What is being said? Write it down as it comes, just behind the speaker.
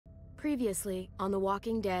Previously on The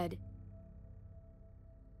Walking Dead.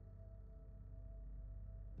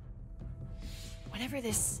 Whatever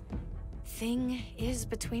this thing is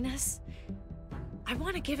between us, I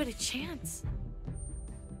want to give it a chance.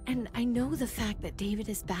 And I know the fact that David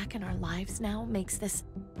is back in our lives now makes this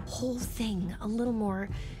whole thing a little more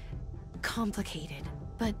complicated.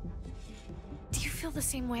 But do you feel the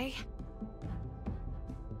same way?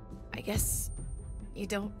 I guess you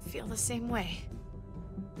don't feel the same way.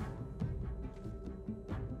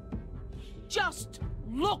 Just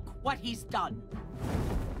look what he's done.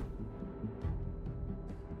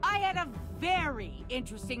 I had a very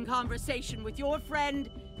interesting conversation with your friend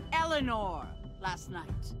Eleanor last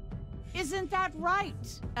night. Isn't that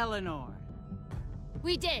right, Eleanor?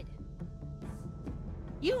 We did.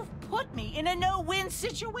 You've put me in a no-win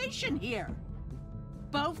situation here.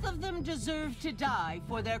 Both of them deserve to die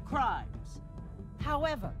for their crimes.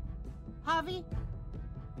 However, Javi,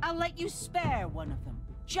 I'll let you spare one of them.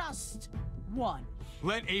 Just one.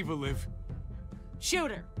 Let Ava live.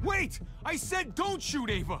 Shoot her. Wait! I said don't shoot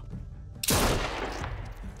Ava!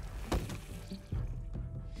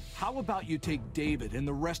 How about you take David and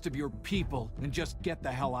the rest of your people and just get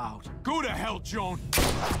the hell out? Go to hell, Joan!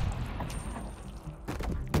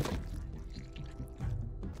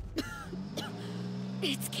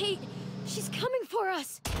 It's Kate. She's coming for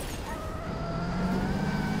us.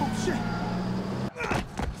 Oh, shit!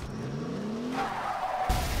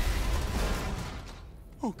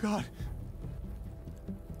 Oh, God.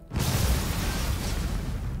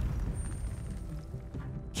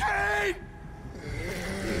 Kate!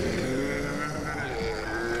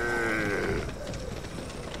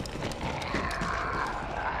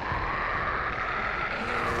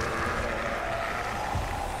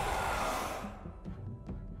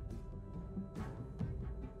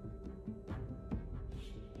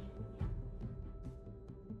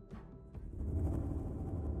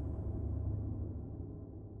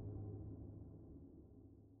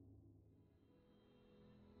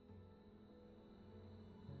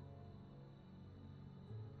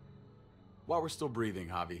 While we're still breathing,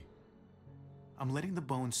 Javi. I'm letting the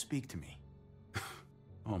bones speak to me.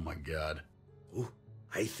 Oh my God. Oh,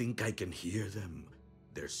 I think I can hear them.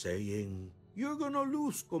 They're saying, "You're gonna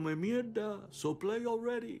lose, come mierda, so play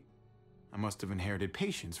already." I must have inherited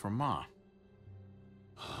patience from Ma.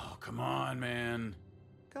 Oh, come on, man.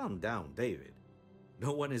 Calm down, David.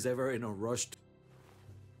 No one is ever in a rush to...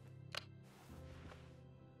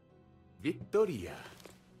 Victoria.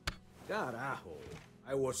 Carajo,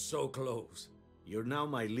 I was so close. You're now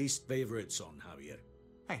my least favorite son, Javier.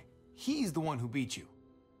 Hey, he's the one who beat you.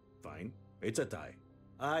 Fine, it's a tie.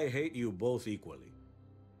 I hate you both equally.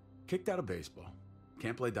 Kicked out of baseball.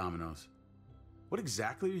 Can't play dominoes. What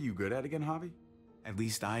exactly are you good at again, Javi? At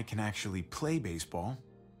least I can actually play baseball.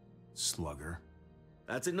 Slugger.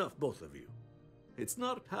 That's enough, both of you. It's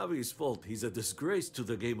not Javi's fault he's a disgrace to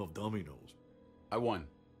the game of dominoes. I won.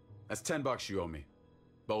 That's $10 you owe me.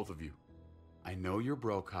 Both of you. I know you're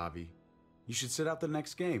broke, Javi. You should sit out the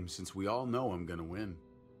next game, since we all know I'm gonna win.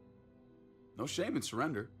 No shame in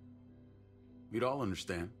surrender. We'd all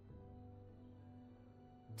understand.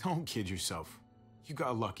 Don't kid yourself. You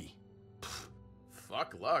got lucky.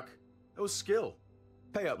 Fuck luck. That was skill.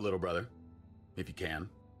 Pay up, little brother. If you can.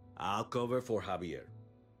 I'll cover for Javier.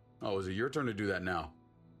 Oh, is it your turn to do that now?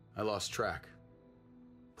 I lost track.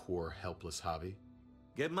 Poor, helpless Javi.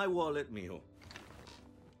 Get my wallet, mijo.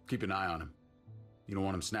 Keep an eye on him. You don't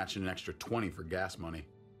want him snatching an extra 20 for gas money.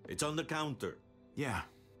 It's on the counter. Yeah,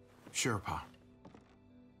 sure, Pa.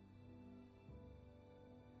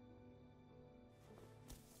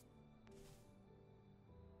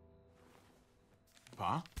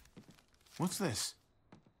 Pa? What's this?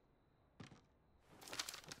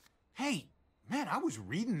 Hey, man, I was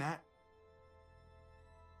reading that.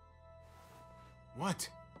 What?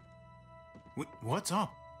 What's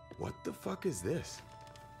up? What the fuck is this?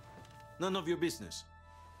 None of your business.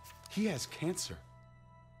 He has cancer.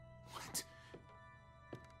 What?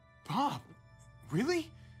 Bob,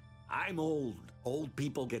 really? I'm old. Old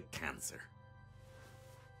people get cancer.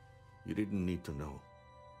 You didn't need to know.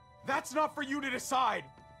 That's not for you to decide!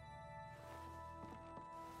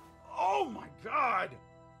 Oh my God!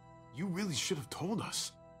 You really should have told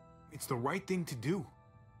us. It's the right thing to do.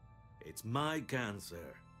 It's my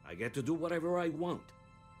cancer. I get to do whatever I want.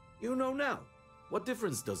 You know now. What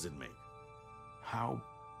difference does it make? How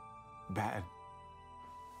bad?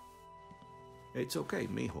 It's okay,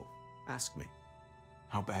 mijo. Ask me.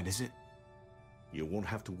 How bad is it? You won't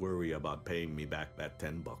have to worry about paying me back that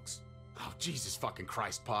 $10. Oh, Jesus fucking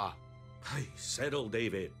Christ, Pa. Hey, settle,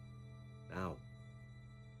 David. Now.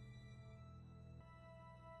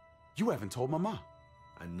 You haven't told Mama.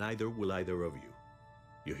 And neither will either of you.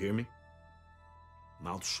 You hear me?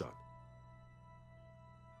 Mouth shut.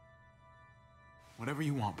 Whatever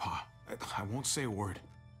you want, Pa. I won't say a word.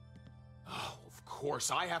 Oh, of course,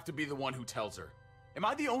 I have to be the one who tells her. Am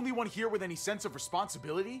I the only one here with any sense of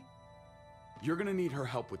responsibility? You're gonna need her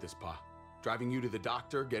help with this, Pa. Driving you to the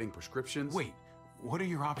doctor, getting prescriptions. Wait, what are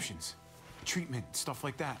your options? Treatment, stuff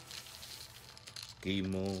like that.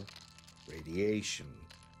 Chemo, radiation,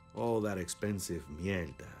 all that expensive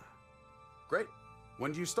mierda. Great.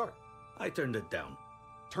 When do you start? I turned it down.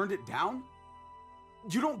 Turned it down?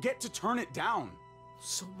 You don't get to turn it down.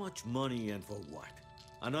 So much money, and for what?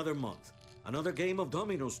 Another month? Another game of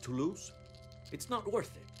dominoes to lose? It's not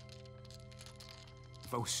worth it.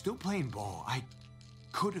 If I was still playing ball, I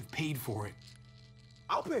could have paid for it.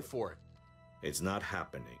 I'll pay for it. It's not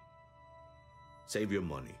happening. Save your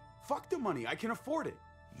money. Fuck the money, I can afford it.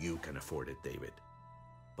 You can afford it, David.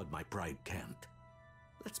 But my pride can't.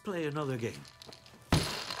 Let's play another game.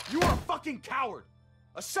 You are a fucking coward!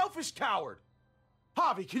 A selfish coward!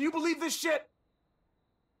 Javi, can you believe this shit?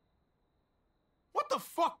 What the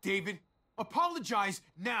fuck, David? Apologize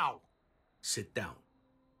now. Sit down.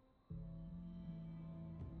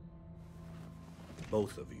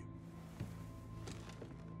 Both of you.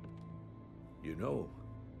 You know,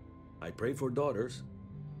 I pray for daughters.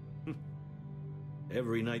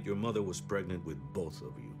 Every night your mother was pregnant with both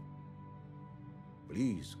of you.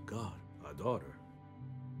 Please, God, a daughter.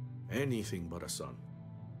 Anything but a son.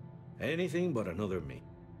 Anything but another me.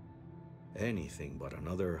 Anything but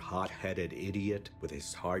another hot-headed idiot with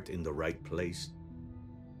his heart in the right place.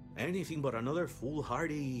 Anything but another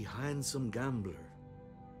foolhardy, handsome gambler.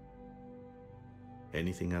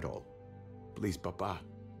 Anything at all. Please, Papa.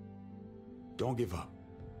 Don't give up.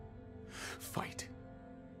 Fight.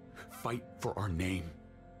 Fight for our name.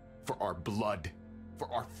 For our blood. For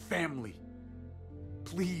our family.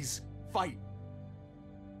 Please, fight.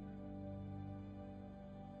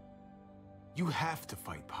 You have to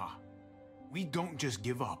fight, Pa. We don't just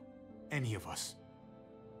give up. Any of us.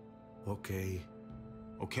 Okay.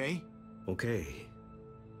 Okay? Okay.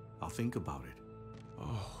 I'll think about it.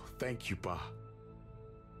 Oh, thank you, Pa.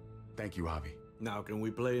 Thank you, Javi. Now can we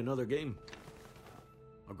play another game?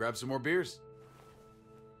 I'll grab some more beers.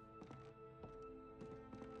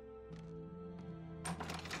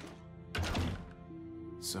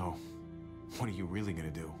 So, what are you really gonna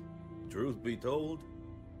do? Truth be told,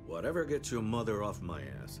 whatever gets your mother off my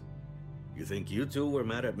ass. You think you two were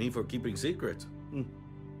mad at me for keeping secrets?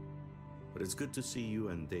 But it's good to see you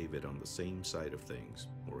and David on the same side of things,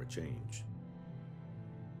 for a change.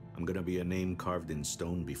 I'm gonna be a name carved in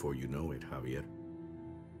stone before you know it, Javier.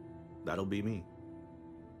 That'll be me.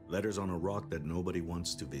 Letters on a rock that nobody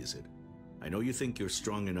wants to visit. I know you think you're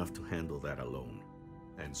strong enough to handle that alone.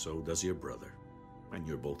 And so does your brother. And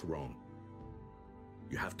you're both wrong.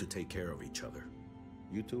 You have to take care of each other.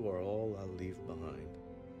 You two are all I'll leave behind.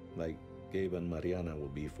 Like Gabe and Mariana will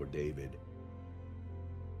be for David.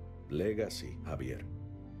 Legacy, Javier.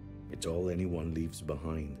 It's all anyone leaves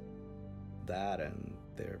behind. That and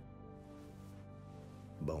their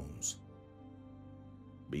bones.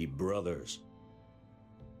 Be brothers.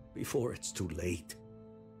 Before it's too late.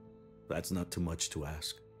 That's not too much to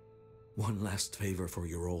ask. One last favor for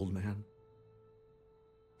your old man.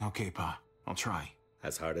 Okay, Pa. I'll try.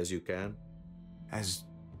 As hard as you can? As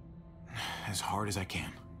hard as I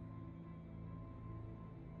can.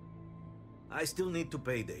 I still need to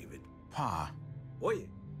pay David. Pa. Oye,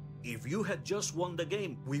 if you had just won the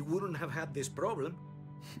game, we wouldn't have had this problem.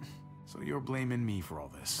 So you're blaming me for all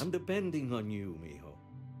this? I'm depending on you, mijo.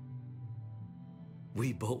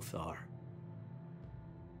 We both are.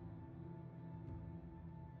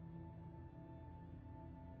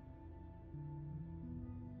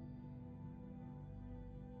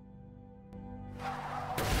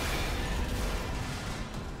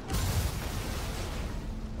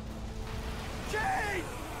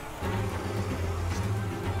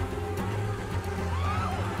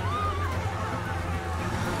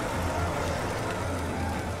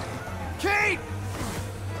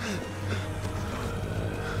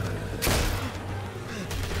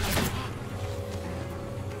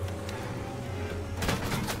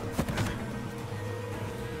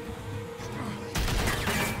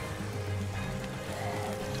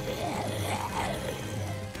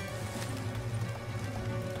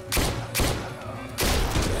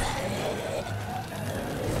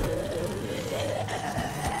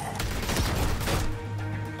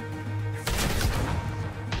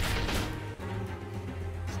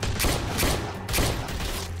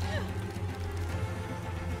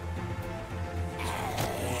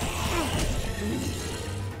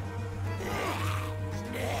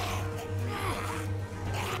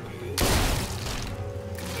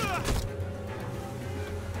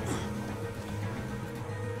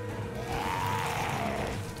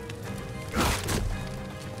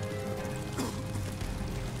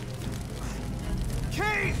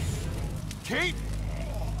 Kate!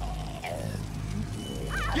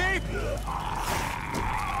 Gabe!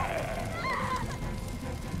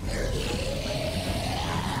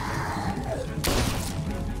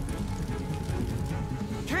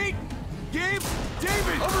 Kate! Gabe!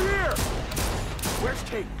 David! Over here! Where's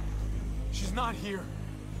Kate? She's not here.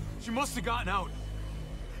 She must have gotten out.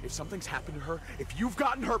 If something's happened to her, if you've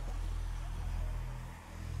gotten her...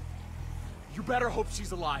 You better hope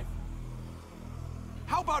she's alive.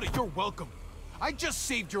 How about it? You're welcome. I just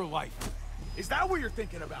saved your life. Is that what you're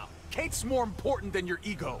thinking about? Kate's more important than your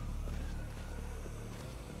ego.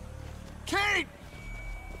 Kate!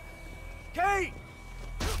 Kate!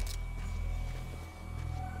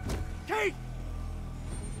 Kate!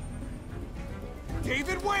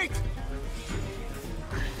 David, wait!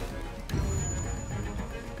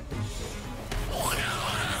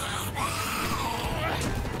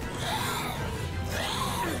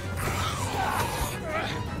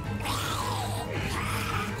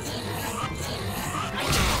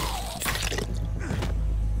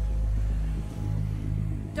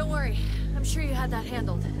 Don't worry. I'm sure you had that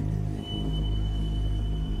handled.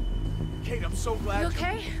 Kate, I'm so glad You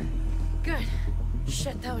okay? Good.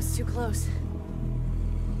 Shit, that was too close.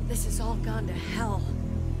 This has all gone to hell.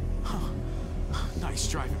 Nice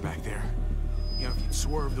driving back there. You know, if you'd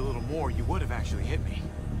swerved a little more, you would have actually hit me.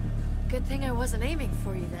 Good thing I wasn't aiming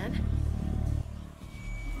for you then.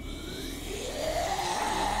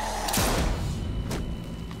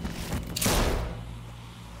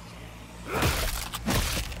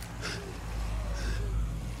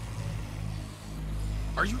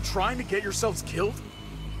 Are you trying to get yourselves killed?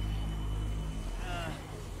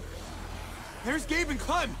 There's Gabe and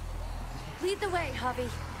Clem! Lead the way, Javi.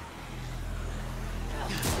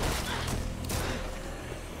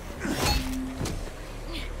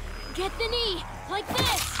 Get the knee, like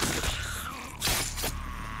this!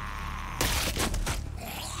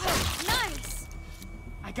 Nice!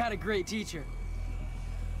 I got a great teacher.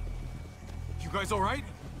 You guys all right?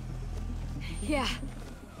 Yeah.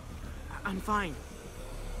 I'm fine.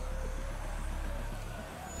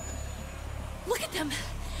 Look at them!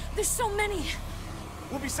 There's so many!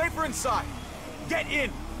 We'll be safer inside. Get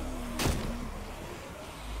in!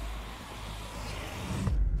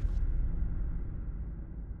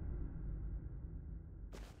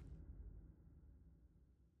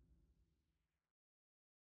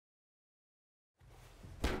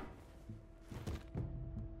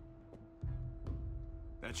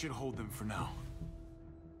 That should hold them for now.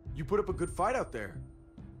 You put up a good fight out there.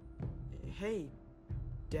 Hey,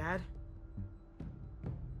 Dad.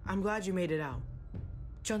 I'm glad you made it out.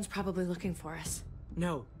 Joan's probably looking for us.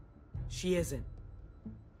 No, she isn't.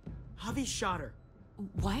 Javi shot her.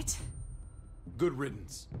 What? Good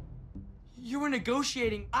riddance. You were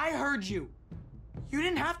negotiating. I heard you. You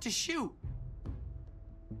didn't have to shoot.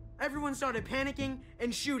 Everyone started panicking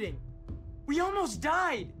and shooting. We almost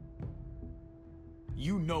died.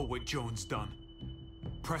 You know what Joan's done.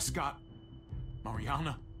 Prescott,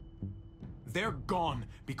 Mariana, they're gone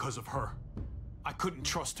because of her. I couldn't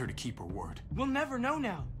trust her to keep her word. We'll never know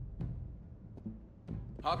now.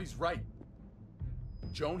 Javi's right.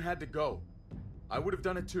 Joan had to go. I would have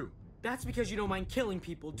done it too. That's because you don't mind killing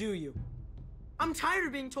people, do you? I'm tired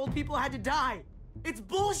of being told people had to die. It's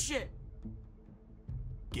bullshit.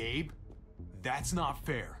 Gabe, that's not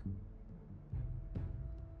fair.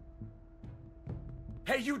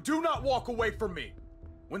 Hey, you do not walk away from me.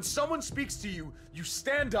 When someone speaks to you, you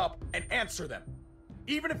stand up and answer them.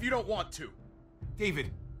 Even if you don't want to.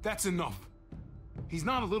 David, that's enough. He's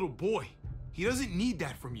not a little boy. He doesn't need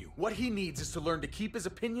that from you. What he needs is to learn to keep his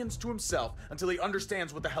opinions to himself until he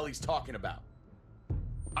understands what the hell he's talking about.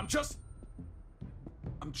 I'm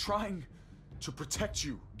trying to protect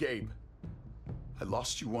you, Gabe. I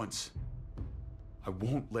lost you once. I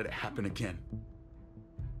won't let it happen again.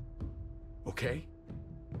 Okay?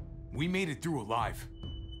 We made it through alive.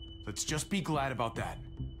 Let's just be glad about that.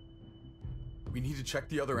 We need to check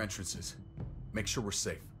the other entrances. Make sure we're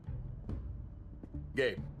safe.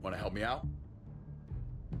 Gabe, want to help me out?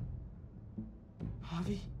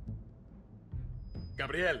 Javi?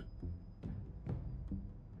 Gabriel.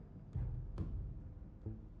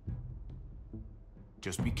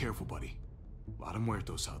 Just be careful, buddy. A lot of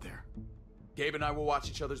muertos out there. Gabe and I will watch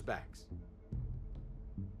each other's backs.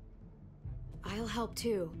 I'll help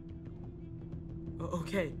too.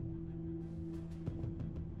 Okay.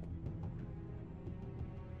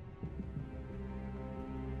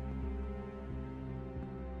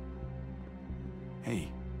 Hey,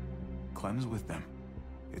 Clem's with them.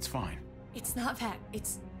 It's fine. It's not that.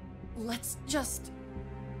 It's... Let's just...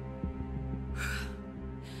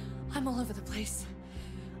 I'm all over the place.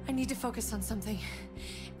 I need to focus on something.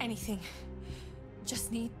 Anything.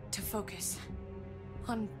 Just need to focus.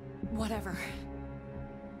 On whatever.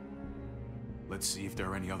 Let's see if there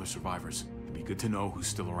are any other survivors. It'd be good to know who's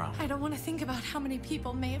still around. I don't want to think about how many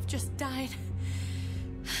people may have just died.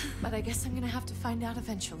 But I guess I'm gonna have to find out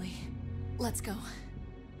eventually. Let's go.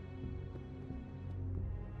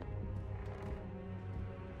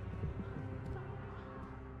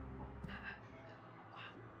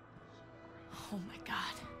 Oh my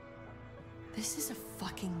god. This is a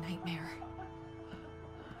fucking nightmare.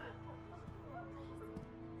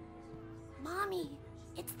 Mommy,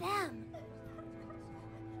 it's them.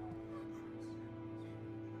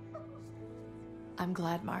 I'm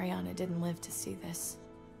glad Mariana didn't live to see this.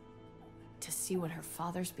 To see what her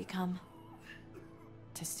father's become.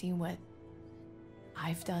 To see what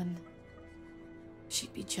I've done.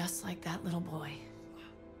 She'd be just like that little boy.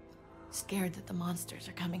 Scared that the monsters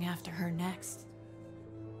are coming after her next.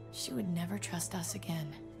 She would never trust us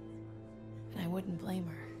again. And I wouldn't blame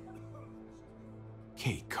her.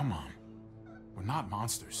 Kate, come on. We're not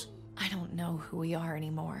monsters. I don't know who we are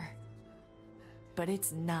anymore. But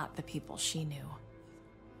it's not the people she knew.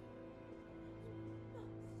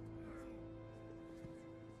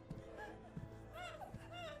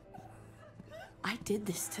 I did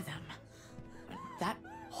this to them. That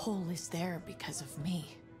hole is there because of me.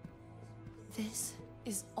 This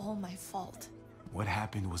is all my fault. What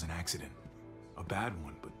happened was an accident. A bad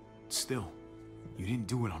one, but still. You didn't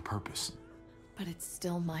do it on purpose. But it's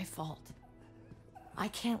still my fault. I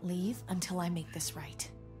can't leave until I make this right.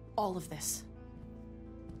 All of this.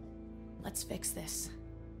 Let's fix this.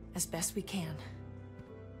 As best we can.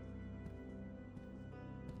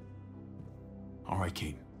 All right,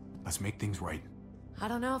 Kate. Let's make things right. I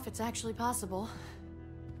don't know if it's actually possible.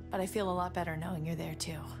 But I feel a lot better knowing you're there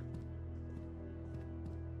too.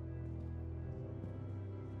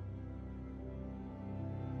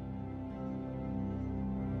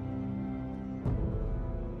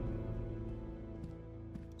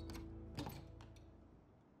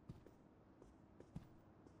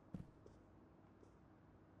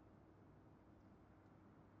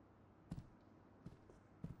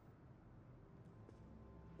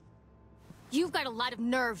 You've got a lot of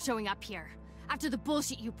nerve showing up here, after the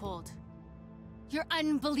bullshit you pulled. You're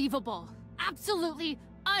unbelievable. Absolutely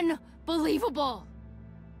unbelievable.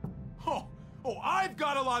 Oh, I've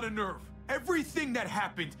got a lot of nerve. Everything that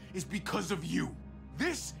happened is because of you.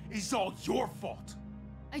 This is all your fault.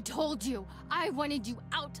 I told you, I wanted you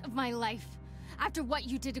out of my life, after what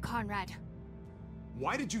you did to Conrad.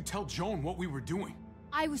 Why did you tell Joan what we were doing?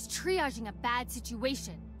 I was triaging a bad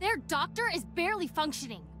situation. Their doctor is barely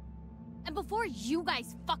functioning. And before you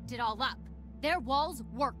guys fucked it all up, their walls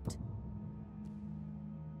worked.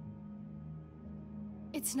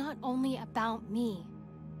 It's not only about me.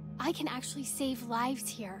 I can actually save lives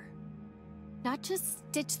here. Not just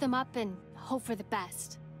stitch them up and hope for the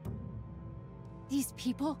best. These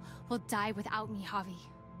people will die without me, Javi.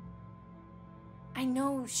 I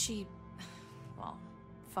know she... well,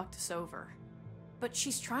 fucked us over. But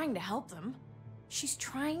she's trying to help them. She's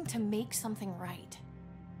trying to make something right.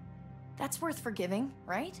 That's worth forgiving,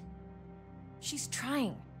 right? She's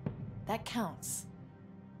trying. That counts.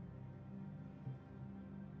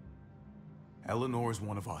 Eleanor's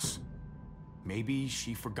one of us. Maybe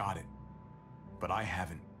she forgot it, but I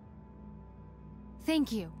haven't.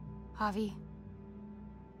 Thank you, Javi.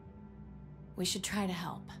 We should try to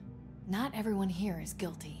help. Not everyone here is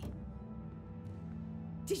guilty.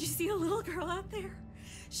 Did you see a little girl out there?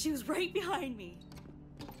 She was right behind me.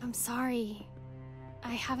 I'm sorry.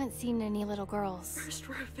 I haven't seen any little girls. First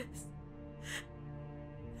Rufus.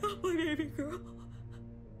 Oh, my baby girl.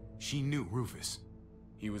 She knew Rufus.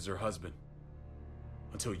 He was her husband.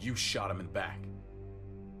 Until you shot him in the back.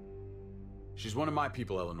 She's one of my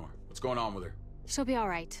people, Eleanor. What's going on with her? She'll be all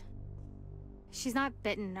right. She's not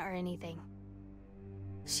bitten or anything.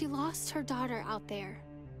 She lost her daughter out there.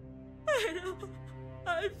 I know.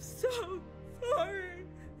 I'm so sorry.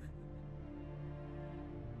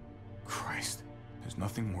 Christ. There's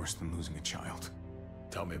nothing worse than losing a child.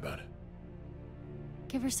 Tell me about it.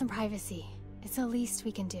 Give her some privacy. It's the least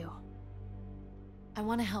we can do. I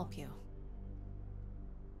want to help you.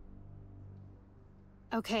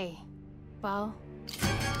 Okay. Well...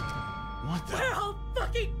 What the? We're all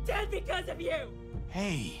fucking dead because of you!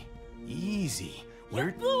 Hey, easy.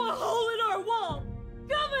 You blew a hole in our wall!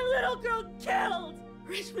 Got my little girl killed!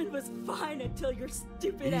 Richmond was fine until your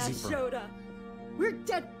stupid ass showed up. We're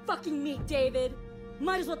dead fucking meat, David.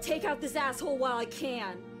 Might as well take out this asshole while I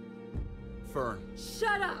can. Fern.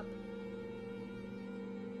 Shut up!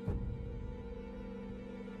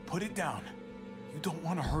 Put it down. You don't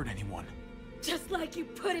want to hurt anyone. Just like you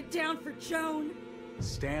put it down for Joan.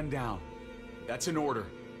 Stand down. That's an order.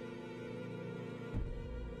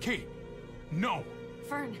 Kate, no!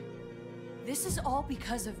 Fern, this is all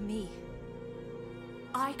because of me.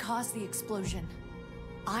 I caused the explosion.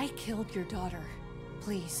 I killed your daughter.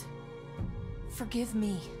 Please, forgive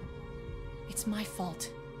me. It's my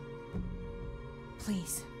fault.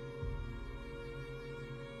 Please.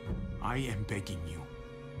 I am begging you.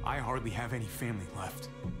 I hardly have any family left.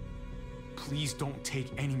 Please don't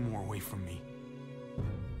take any more away from me.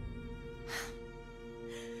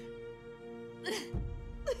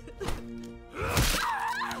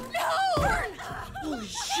 No! Fern! Holy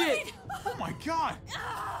shit! Oh my god!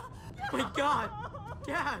 My god!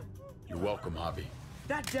 Dad! You're welcome, Javi.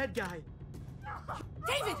 That dead guy!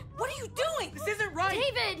 David, what are you doing? This isn't right!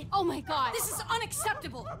 David! Oh my god! This is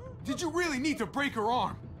unacceptable. Did you really need to break her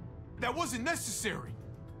arm? That wasn't necessary.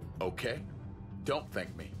 Okay? Don't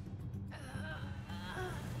thank me.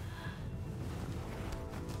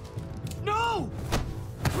 No!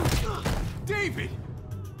 David!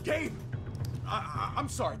 Gabe! I'm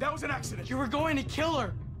sorry, that was an accident. You were going to kill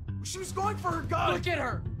her! She was going for her gun! Look at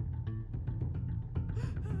her!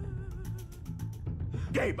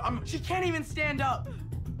 Gabe, She can't even stand up!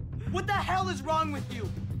 What the hell is wrong with you?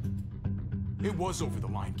 It was over the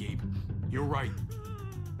line, Gabe. You're right.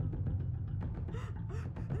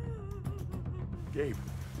 Gabe.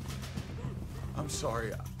 I'm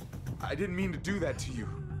sorry. I didn't mean to do that to you.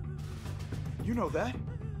 You know that?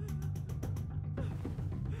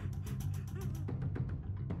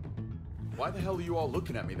 Why the hell are you all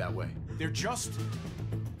looking at me that way? They're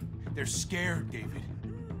scared, David.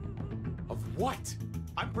 Of what?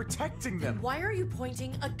 I'm protecting them. Why are you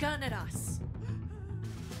pointing a gun at us?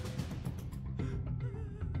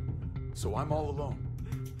 So I'm all alone.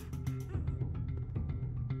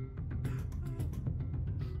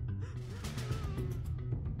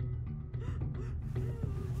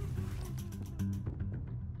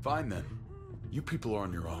 Fine then. You people are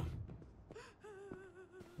on your own.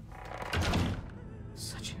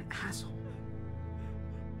 Such an asshole.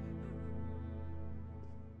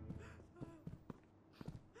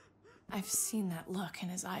 I've seen that look in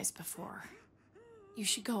his eyes before. You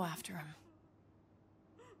should go after him.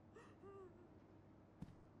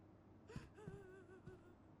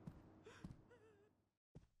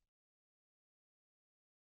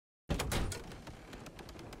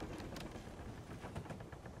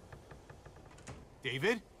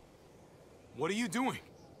 David? What are you doing?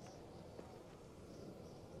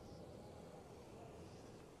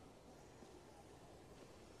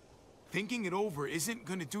 Thinking it over isn't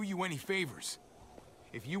gonna do you any favors.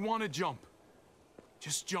 If you want to jump,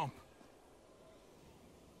 just jump.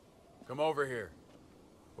 Come over here.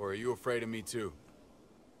 Or are you afraid of me too?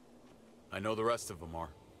 I know the rest of them are.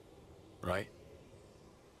 Right?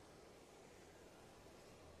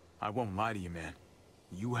 I won't lie to you, man.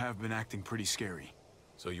 You have been acting pretty scary.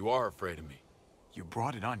 So you are afraid of me? You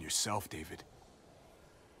brought it on yourself, David.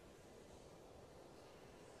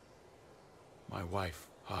 My wife,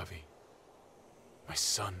 Javi. My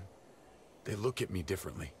son. They look at me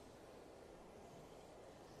differently.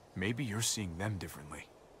 Maybe you're seeing them differently.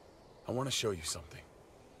 I want to show you something.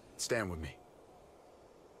 Stand with me.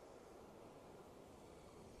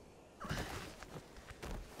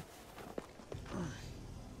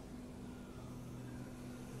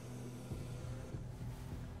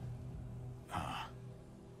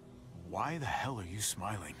 Why the hell are you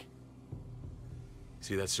smiling?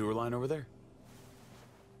 See that sewer line over there?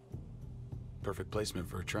 Perfect placement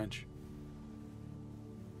for a trench.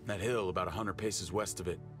 That hill about 100 paces west of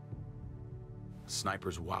it. A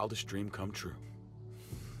sniper's wildest dream come true.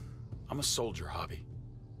 I'm a soldier, Javi.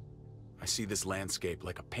 I see this landscape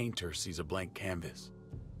like a painter sees a blank canvas.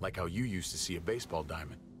 Like how you used to see a baseball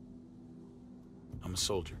diamond. I'm a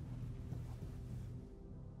soldier.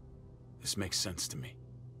 This makes sense to me.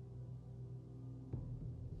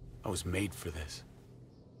 I was made for this.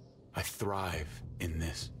 I thrive in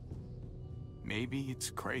this. Maybe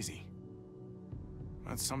it's crazy.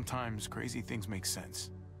 But sometimes crazy things make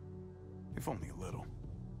sense. If only a little.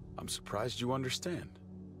 I'm surprised you understand.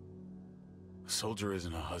 A soldier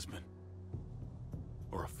isn't a husband.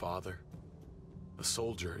 Or a father. A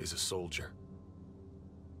soldier is a soldier.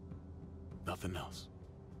 Nothing else.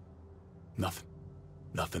 Nothing.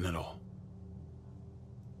 Nothing at all.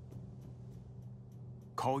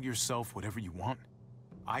 Call yourself whatever you want.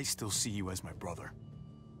 I still see you as my brother.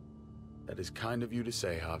 That is kind of you to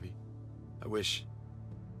say, Javi. I wish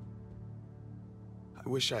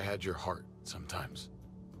I had your heart sometimes.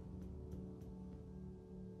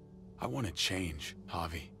 I want to change,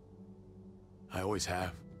 Javi. I always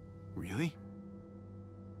have. Really?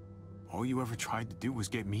 All you ever tried to do was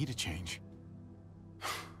get me to change.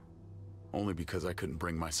 Only because I couldn't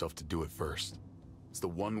bring myself to do it first. It's the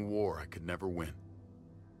one war I could never win.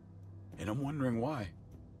 And I'm wondering why.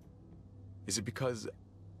 Is it because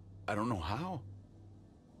I don't know how?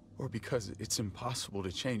 Or because it's impossible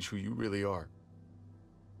to change who you really are?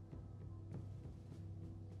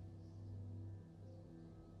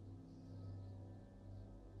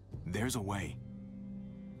 There's a way.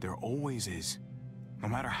 There always is. No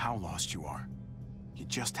matter how lost you are. You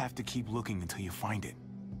just have to keep looking until you find it.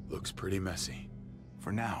 Looks pretty messy.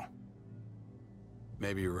 For now.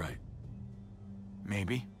 Maybe you're right.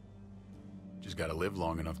 Maybe. Just gotta live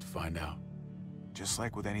long enough to find out. Just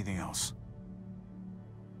like with anything else.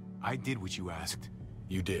 I did what you asked.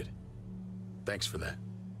 You did. Thanks for that.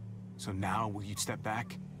 So now, will you step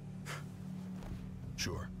back?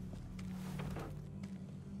 Sure.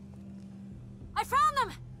 I found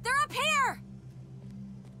them! They're up here!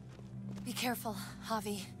 Be careful,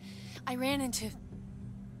 Javi. I ran into...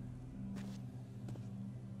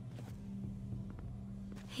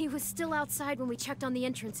 He was still outside when we checked on the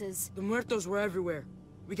entrances. The muertos were everywhere.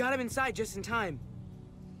 We got him inside just in time.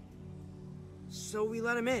 So we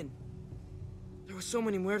let him in. There were so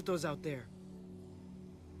many muertos out there.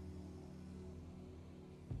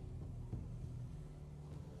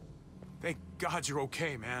 Thank God you're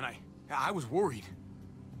okay, man. I was worried.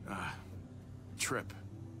 Trip.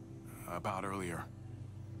 About earlier.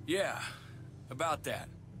 Yeah, about that.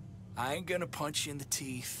 I ain't gonna punch you in the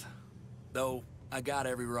teeth. Though, I got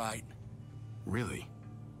every right. Really?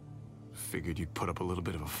 Figured you'd put up a little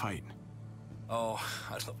bit of a fight. Oh,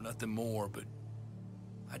 I'd love nothing more, but...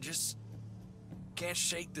 I just... can't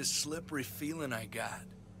shake this slippery feeling I got.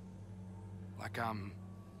 Like I'm...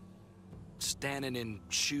 standing in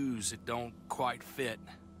shoes that don't quite fit.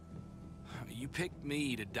 You picked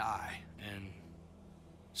me to die, and...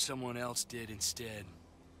 someone else did instead.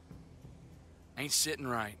 Ain't sitting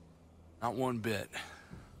right. Not one bit.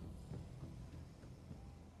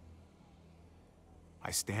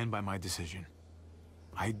 I stand by my decision.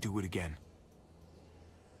 I'd do it again.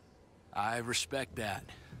 I respect that.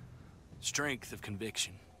 Strength of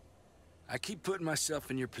conviction. I keep putting myself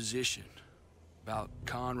in your position. About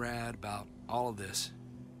Conrad, about all of this.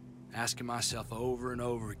 Asking myself over and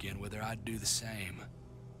over again whether I'd do the same.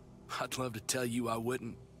 I'd love to tell you I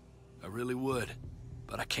wouldn't. I really would.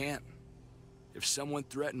 But I can't. If someone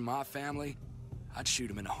threatened my family, I'd shoot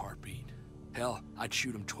him in a heartbeat. Hell, I'd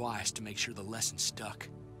shoot him twice to make sure the lesson stuck.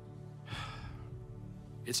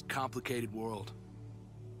 It's a complicated world.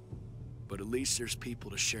 But at least there's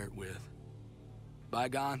people to share it with.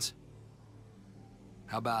 Bygones?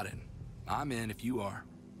 How about it? I'm in if you are.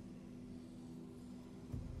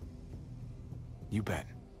 You bet.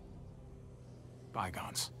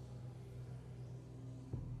 Bygones.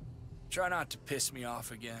 Try not to piss me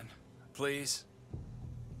off again, please.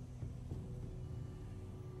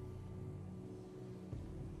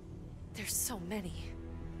 There's so many.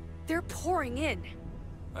 They're pouring in.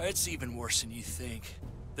 It's even worse than you think.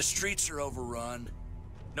 The streets are overrun.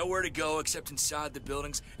 Nowhere to go except inside the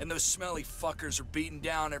buildings, and those smelly fuckers are beating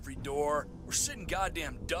down every door. We're sitting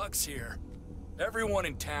goddamn ducks here. Everyone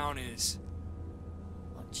in town is.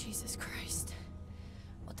 Oh, Jesus Christ.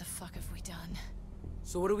 What the fuck have we done?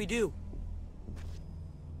 So what do we do?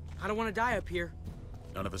 I don't want to die up here.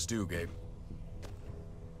 None of us do, Gabe.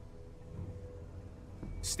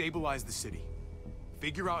 Stabilize the city.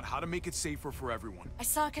 Figure out how to make it safer for everyone. I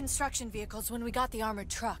saw construction vehicles when we got the armored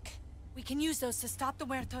truck. We can use those to stop the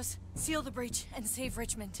muertos, seal the breach, and save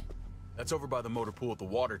Richmond. That's over by the motor pool at the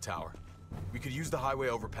water tower. We could use the highway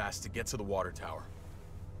overpass to get to the water tower.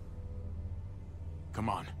 Come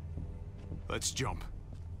on. Let's jump.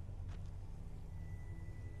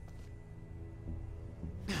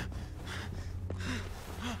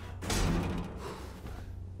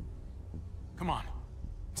 Come on.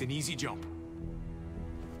 It's an easy jump.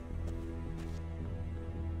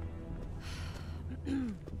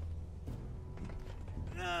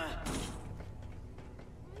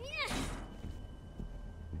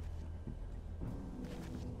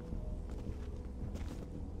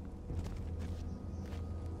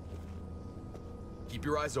 Keep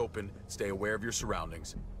your eyes open, stay aware of your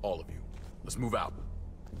surroundings. All of you. Let's move out.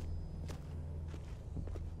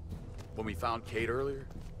 When we found Kate earlier,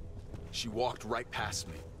 she walked right past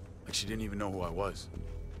me, like she didn't even know who I was.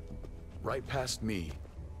 Right past me,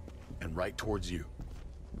 and right towards you.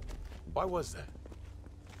 Why was that?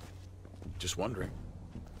 Just wondering.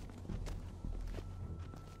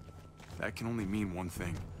 That can only mean one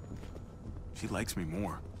thing. She likes me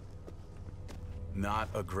more. Not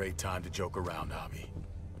a great time to joke around, Javi.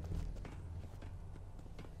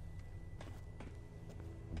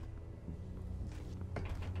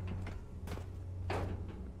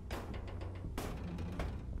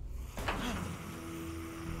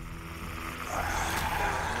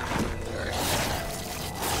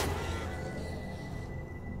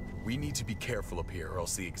 We need to be careful up here, or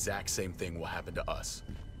else the exact same thing will happen to us.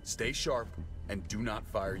 Stay sharp, and do not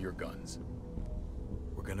fire your guns.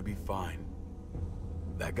 We're gonna be fine.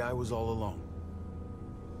 That guy was all alone.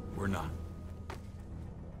 We're not.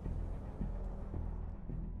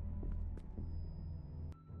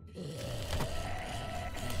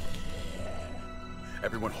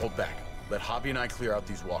 Everyone hold back. Let Javi and I clear out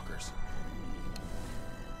these walkers.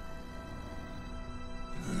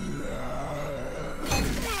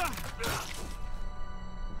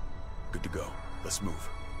 Good to go. Let's move.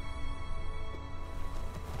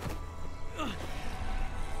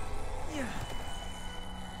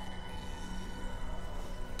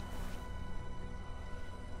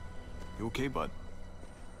 You okay, bud?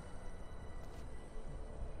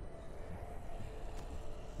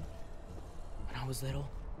 When I was little,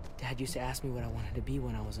 Dad used to ask me what I wanted to be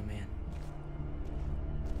when I was a man.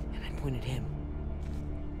 And I'd point at him.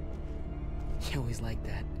 He always liked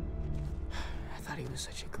that. I thought he was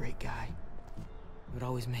such a great guy. It would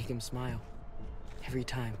always make him smile. Every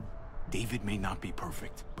time. David may not be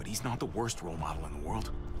perfect, but he's not the worst role model in the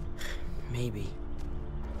world. Maybe.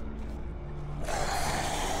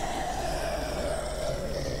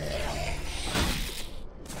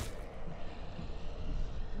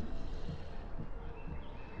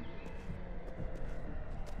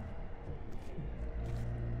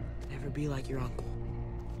 Never be like your uncle.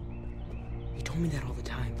 He told me that all the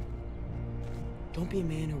time. Don't be a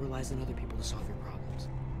man who relies on other people to solve your problems.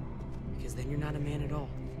 Because then you're not a man at all.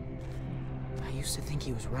 I used to think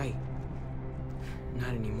he was right. Not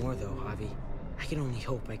anymore, though, Javi. I can only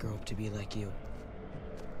hope I grow up to be like you.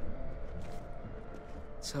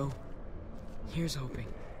 So, here's hoping.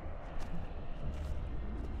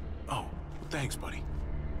 Oh, thanks, buddy.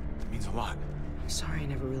 It means a lot. I'm sorry I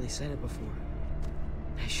never really said it before.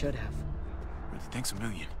 I should have. Really, thanks a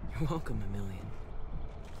million. You're welcome, a million.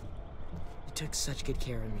 You took such good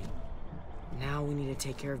care of me. Now we need to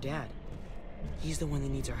take care of Dad. He's the one that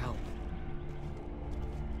needs our help.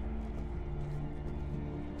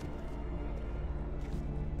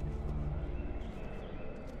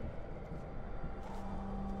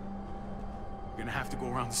 We're gonna have to go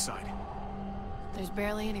around the side. There's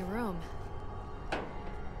barely any room.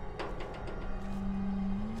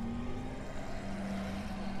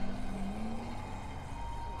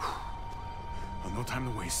 Well, no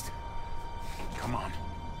time to waste. Come on.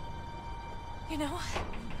 You know,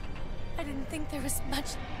 I didn't think there was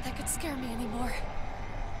much that could scare me anymore.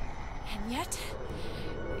 And yet,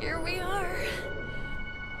 here we are.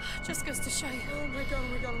 Just goes to show you. Oh my god, oh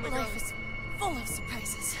my god, oh my god. Life is full of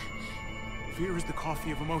surprises. Fear is the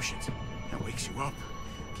coffee of emotions. That wakes you up,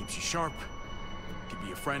 keeps you sharp, can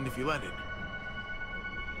be a friend if you let it.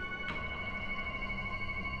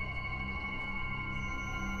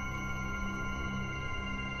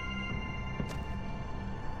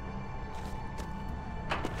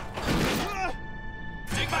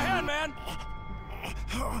 Take my hand, man!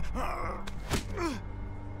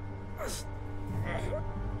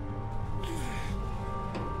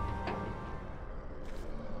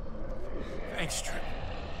 Thanks, Trip.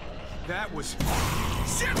 That was...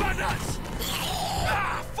 Shit my nuts!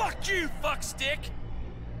 Ah, fuck you, fuckstick!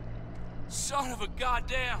 Son of a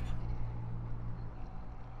goddamn!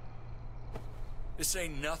 This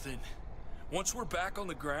ain't nothing. Once we're back on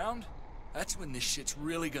the ground, that's when this shit's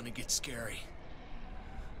really gonna get scary.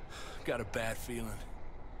 Got a bad feeling.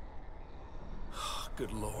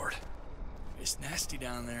 Good lord. It's nasty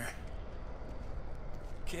down there.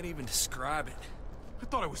 Can't even describe it. I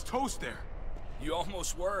thought I was toast there. You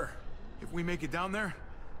almost were. If we make it down there,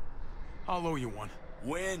 I'll owe you one.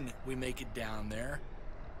 When we make it down there,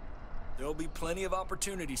 there'll be plenty of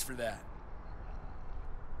opportunities for that.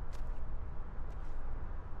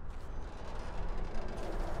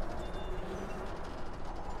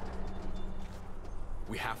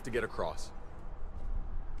 We have to get across.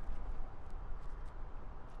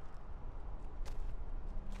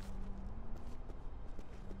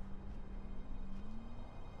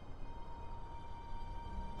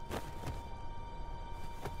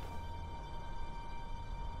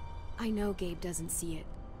 I know Gabe doesn't see it,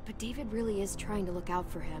 but David really is trying to look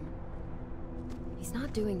out for him. He's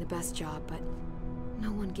not doing the best job, but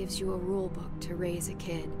no one gives you a rule book to raise a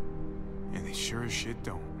kid. And they sure as shit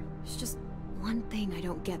don't. There's just one thing I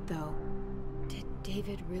don't get, though. Did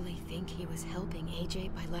David really think he was helping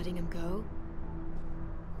AJ by letting him go?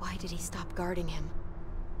 Why did he stop guarding him?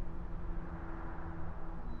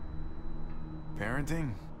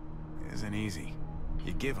 Parenting isn't easy.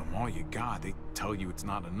 You give them all you got, they tell you it's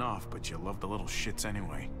not enough, but you love the little shits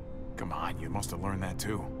anyway. Come on, you must have learned that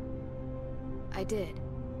too. I did.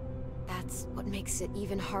 That's what makes it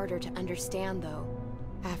even harder to understand, though.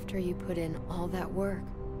 After you put in all that work,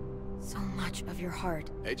 so much of your heart.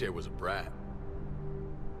 AJ was a brat.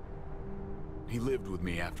 He lived with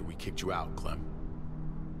me after we kicked you out, Clem.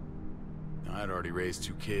 I'd already raised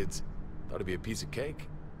 2 kids. Thought it'd be a piece of cake.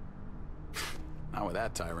 Not with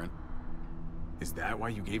that tyrant. Is that why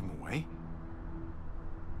you gave him away?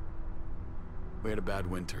 We had a bad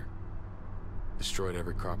winter. Destroyed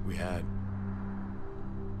every crop we had.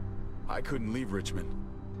 I couldn't leave Richmond.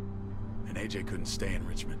 And AJ couldn't stay in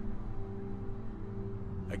Richmond.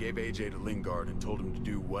 I gave AJ to Lingard and told him to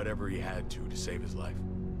do whatever he had to save his life.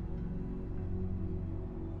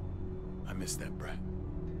 I miss that brat.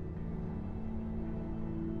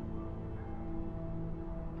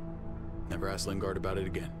 Never asked Lingard about it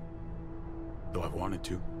again. Though I've wanted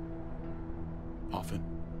to. Often.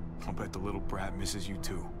 I'll bet the little brat misses you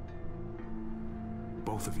too.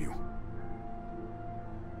 Both of you.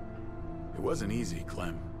 It wasn't easy,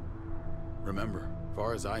 Clem. Remember,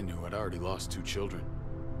 far as I knew, I'd already lost 2 children.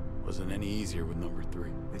 Wasn't any easier with number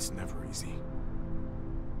 3. It's never easy.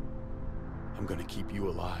 I'm gonna keep you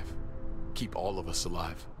alive. Keep all of us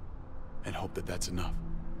alive. And hope that that's enough.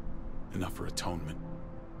 Enough for atonement.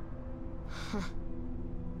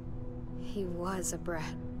 He was a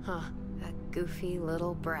brat, huh? A goofy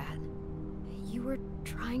little brat. You were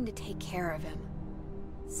trying to take care of him.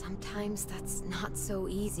 Sometimes that's not so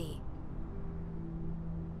easy.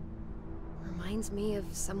 Reminds me of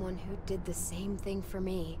someone who did the same thing for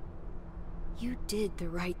me. You did the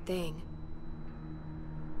right thing.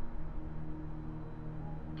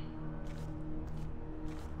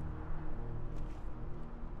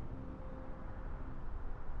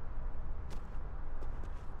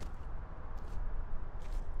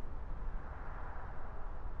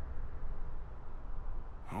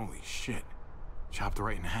 Holy shit. Chopped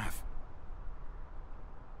right in half.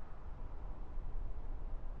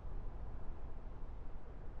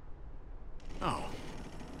 Oh.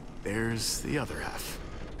 There's the other half.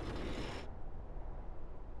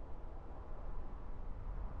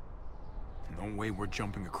 No way we're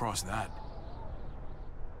jumping across that.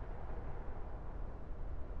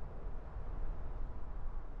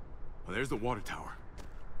 Well, there's the water tower.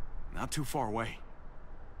 Not too far away.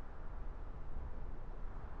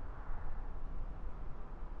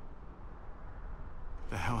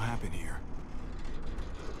 The hell happened here?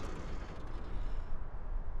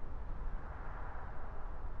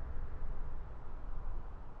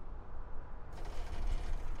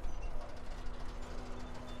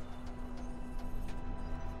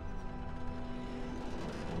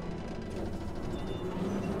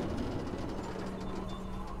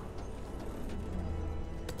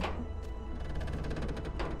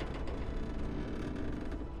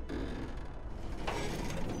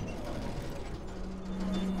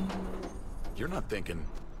 You're not thinking...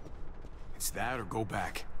 It's that or go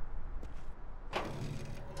back.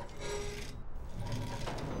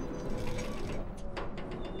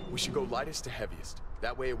 We should go lightest to heaviest.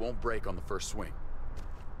 That way it won't break on the first swing.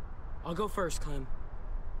 I'll go first, Clem.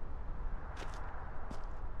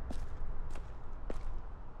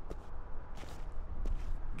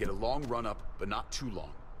 Get a long run up, but not too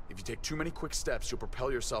long. If you take too many quick steps, you'll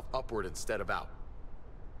propel yourself upward instead of out.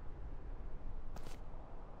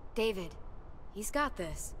 David, he's got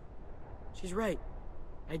this. She's right.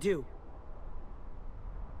 I do.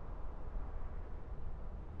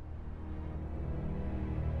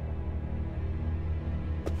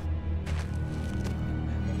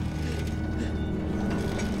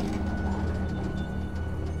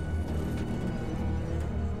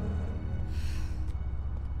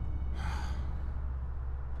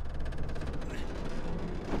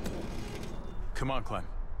 Come on, Clem.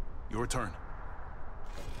 Your turn.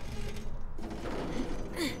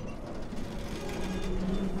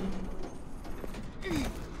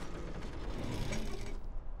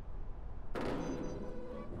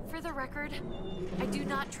 For the record, I do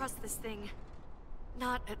not trust this thing.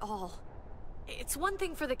 Not at all. It's one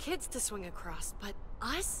thing for the kids to swing across, but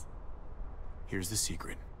us? Here's the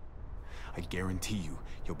secret. I guarantee you,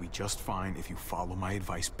 you'll be just fine if you follow my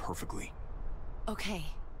advice perfectly. Okay.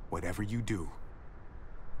 Whatever you do,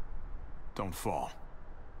 don't fall.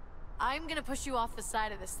 I'm gonna push you off the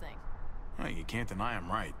side of this thing. Hey, you can't deny I'm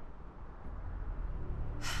right.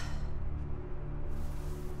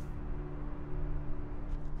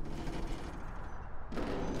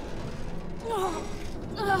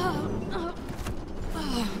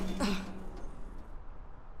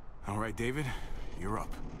 All right, David, you're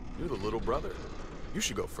up. You're the little brother. You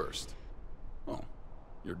should go first. Oh,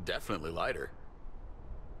 you're definitely lighter.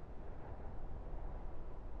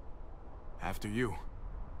 After you.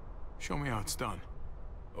 Show me how it's done.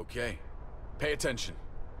 Okay. Pay attention.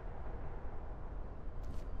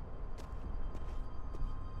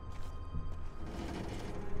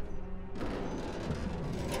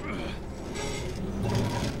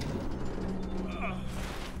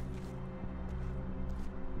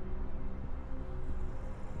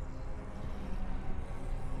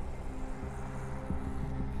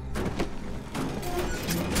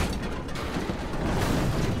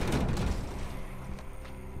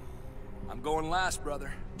 I'm going last,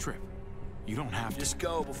 brother. Trip, you don't have to. Just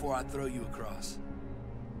go before I throw you across.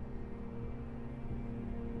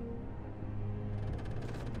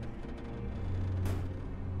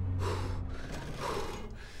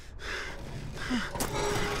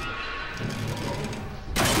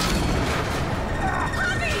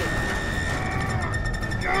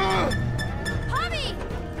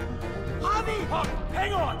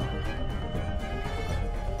 Hang on!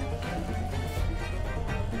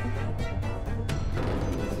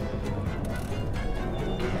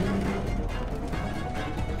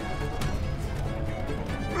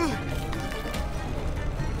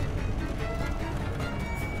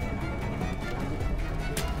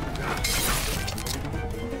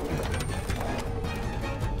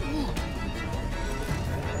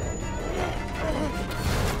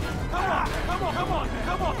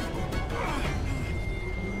 Come on!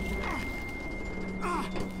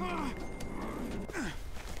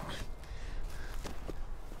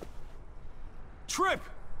 Trip!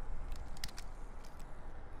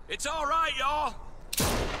 It's all right, y'all.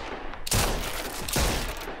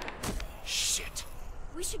 Shit.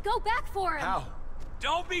 We should go back for him. How?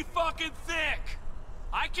 Don't be fucking thick.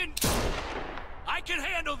 I can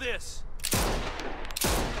handle this.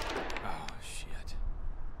 Oh, shit.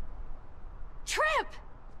 Trip!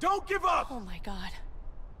 Don't give up! Oh my god.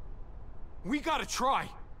 We gotta try.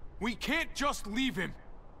 We can't just leave him.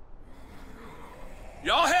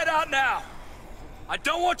 Y'all head out now. I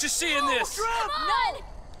don't want you seeing this. Come on!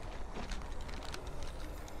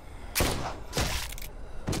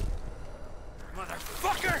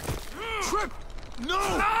 Motherfucker! Trip! No!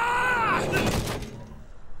 Ah!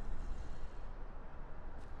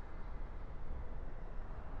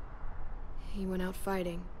 He went out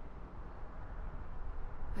fighting.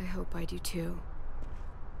 I hope I do too.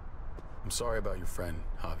 I'm sorry about your friend,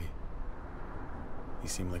 Javi. He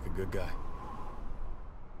seemed like a good guy.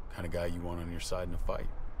 Kind of guy you want on your side in a fight.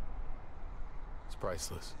 It's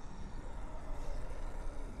priceless.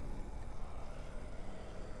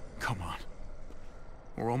 Come on.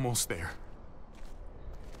 We're almost there.